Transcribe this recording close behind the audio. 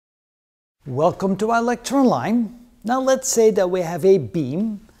Welcome to our lecture online. Now let's say that we have a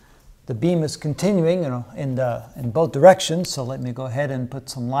beam. The beam is continuing in both directions. So let me go ahead and put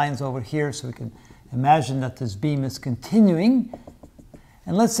some lines over here so we can imagine that this beam is continuing.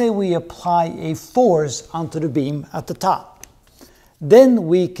 And let's say we apply a force onto the beam at the top. Then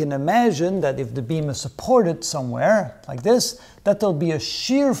we can imagine that if the beam is supported somewhere like this, that there'll be a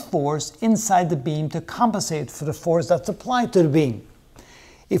shear force inside the beam to compensate for the force that's applied to the beam.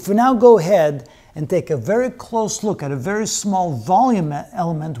 If we now go ahead and take a very close look at a very small volume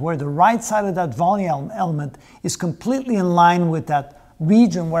element where the right side of that volume element is completely in line with that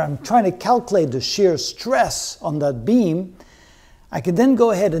region where I'm trying to calculate the shear stress on that beam, I can then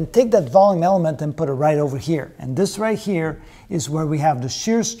go ahead and take that volume element and put it right over here. And this right here is where we have the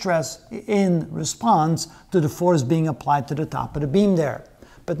shear stress in response to the force being applied to the top of the beam there.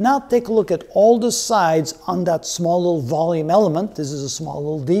 But now take a look at all the sides on that small little volume element. This is a small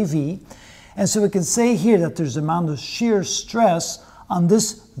little dV. And so we can say here that there's an amount of shear stress on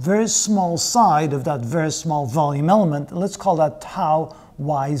this very small side of that very small volume element. And let's call that tau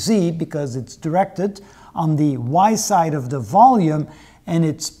yz because it's directed on the y side of the volume, and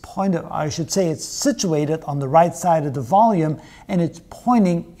it's situated on the right side of the volume, and it's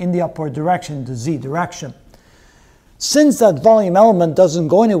pointing in the upward direction, the z direction. Since that volume element doesn't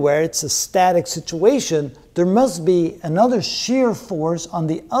go anywhere, it's a static situation, there must be another shear force on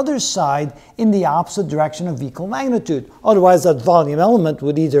the other side in the opposite direction of equal magnitude. Otherwise, that volume element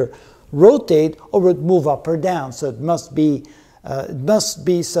would either rotate or would move up or down. So it must be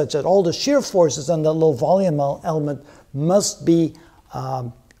such that all the shear forces on that low volume element must be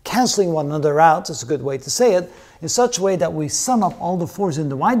canceling one another out, that's a good way to say it, in such a way that we sum up all the forces in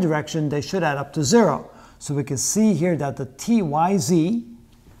the y direction, they should add up to 0. So we can see here that the Tyz,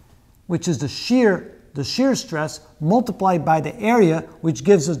 which is the shear stress multiplied by the area, which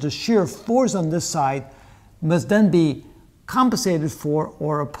gives us the shear force on this side, must then be compensated for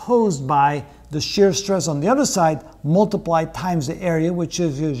or opposed by the shear stress on the other side multiplied times the area, which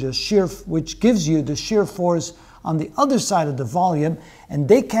gives you the shear force on the other side of the volume, and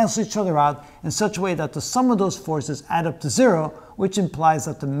they cancel each other out in such a way that the sum of those forces add up to 0, which implies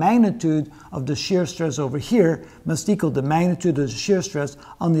that the magnitude of the shear stress over here must equal the magnitude of the shear stress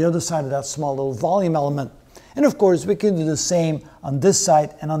on the other side of that small little volume element. And of course, we can do the same on this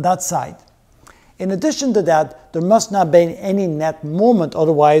side and on that side. In addition to that, there must not be any net moment,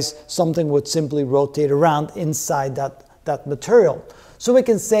 otherwise something would simply rotate around inside that material. So we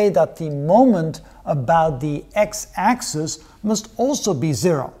can say that the moment about the x-axis must also be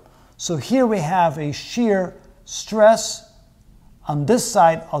 0. So here we have a shear stress on this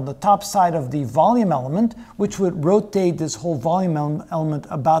side, on the top side of the volume element, which would rotate this whole volume element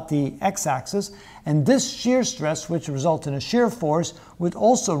about the x-axis. And this shear stress, which results in a shear force, would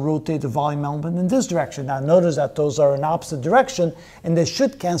also rotate the volume element in this direction. Now notice that those are in opposite direction, and they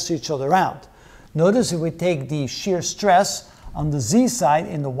should cancel each other out. Notice if we take the shear stress on the z side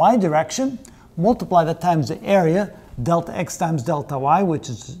in the y direction, multiply that times the area, delta x times delta y, which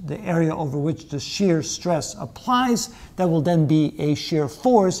is the area over which the shear stress applies, that will then be a shear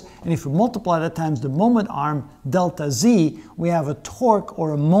force. And if we multiply that times the moment arm, delta z, we have a torque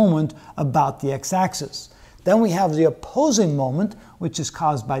or a moment about the x-axis. Then we have the opposing moment, which is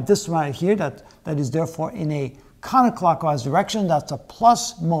caused by this right here, that is therefore in a counterclockwise direction. That's a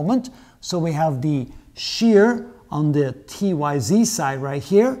plus moment. So we have the shear on the Tyz side right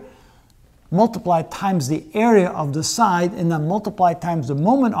here, multiply times the area of the side, and then multiply times the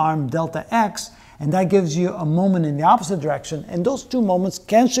moment arm, delta x, and that gives you a moment in the opposite direction. And those two moments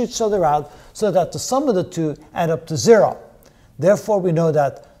cancel each other out so that the sum of the two add up to 0. Therefore, we know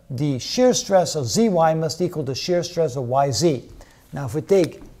that the shear stress of zy must equal the shear stress of yz. Now, if we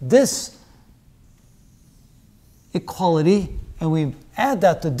take this equality and we add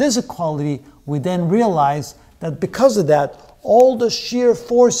that to this equality, we then realize that because of that, all the shear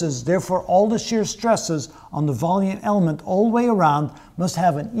forces, therefore all the shear stresses on the volume element all the way around must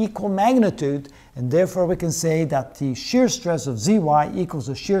have an equal magnitude, and therefore we can say that the shear stress of zy equals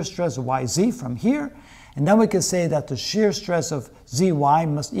the shear stress of yz from here, and then we can say that the shear stress of zy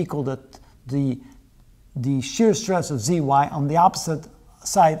must equal the shear stress of zy on the opposite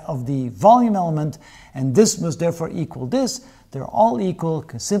side of the volume element, and this must therefore equal this. They're all equal.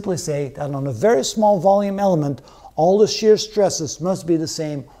 Can simply say that on a very small volume element, all the shear stresses must be the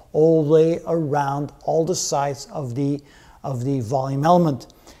same all the way around all the sides of the volume element.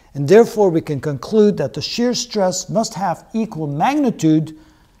 And therefore, we can conclude that the shear stress must have equal magnitude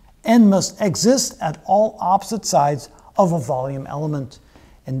and must exist at all opposite sides of a volume element.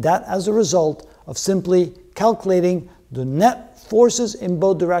 And that as a result of simply calculating the net forces in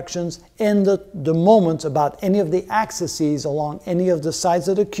both directions and the moments about any of the axes along any of the sides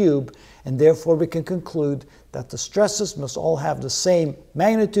of the cube, and therefore we can conclude that the stresses must all have the same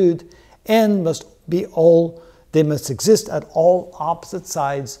magnitude and they must exist at all opposite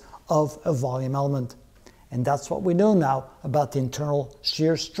sides of a volume element. And that's what we know now about the internal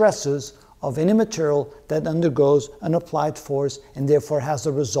shear stresses of any material that undergoes an applied force and therefore has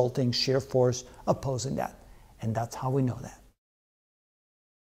a resulting shear force opposing that. And that's how we know that.